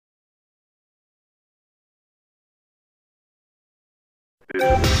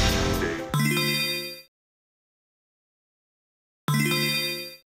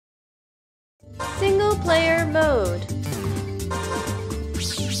Single player mode.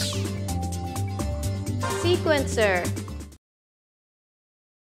 Sequencer.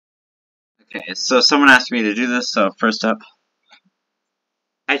 Okay, so someone asked me to do this, so first up,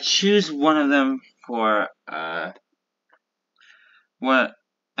 I choose one of them for,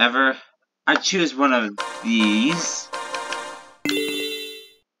 whatever. I choose one of these.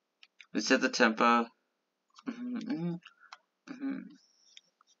 We set the tempo.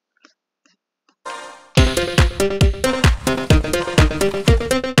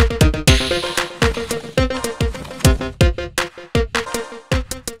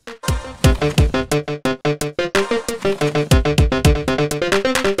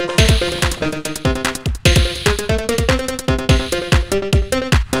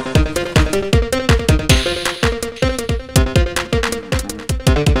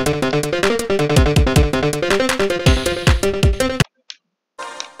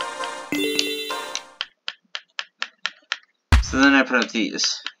 So then I put up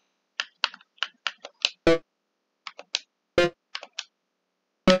these.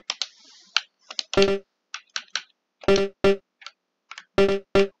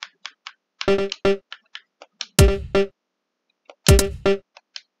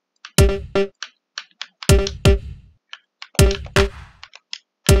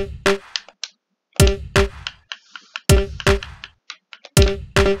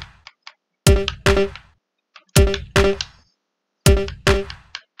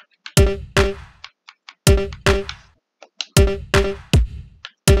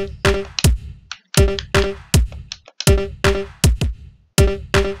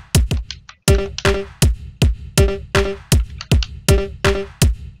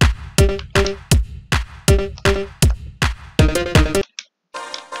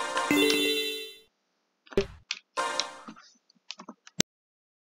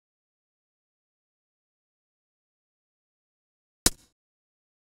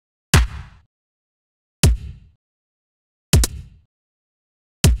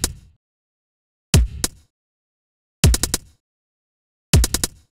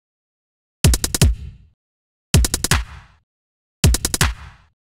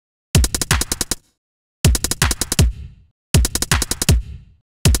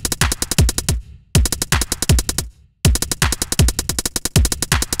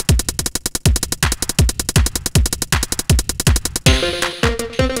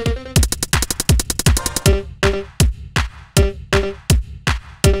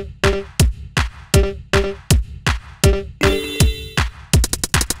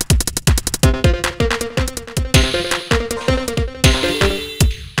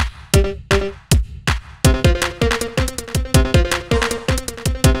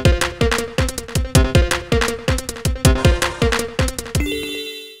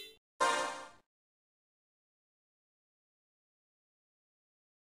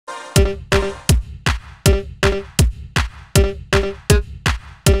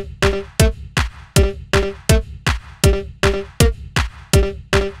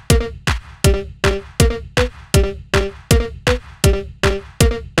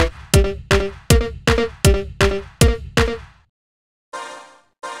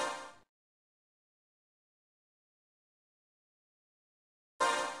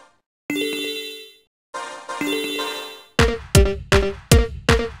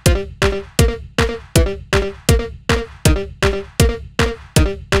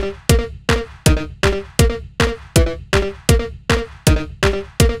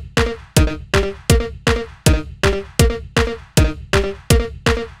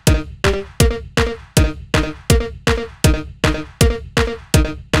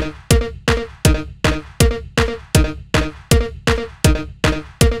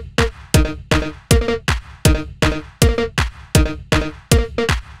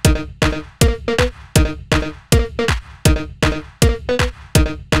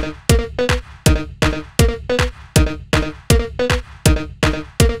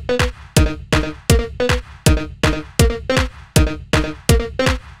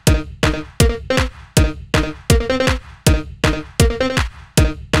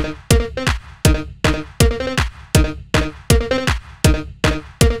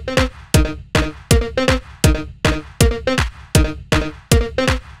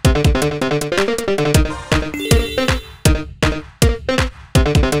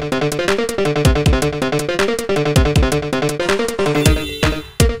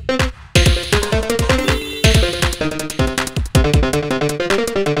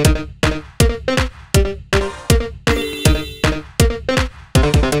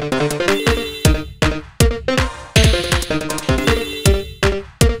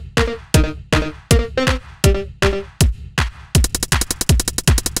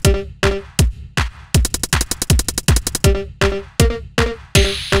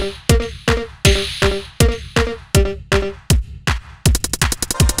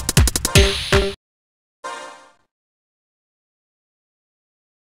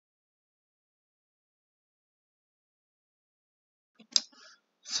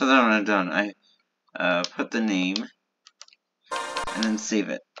 So then when I'm done, I put the name and then save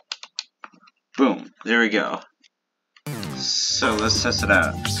it. Boom, there we go. So let's test it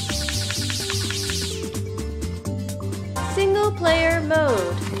out. Single player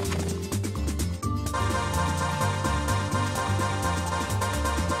mode.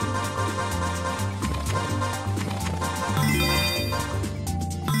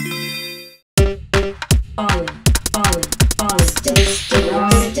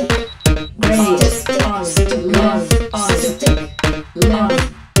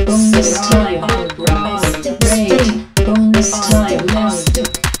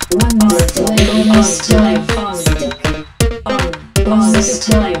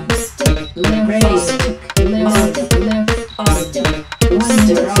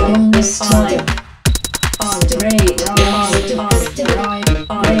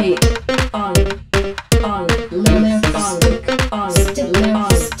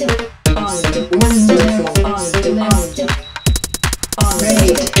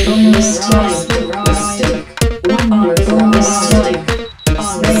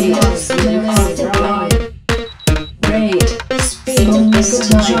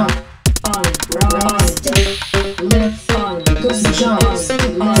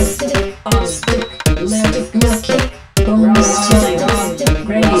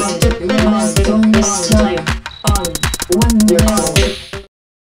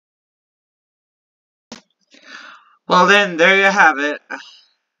 Well then, there you have it.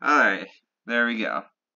 Alright, there we go.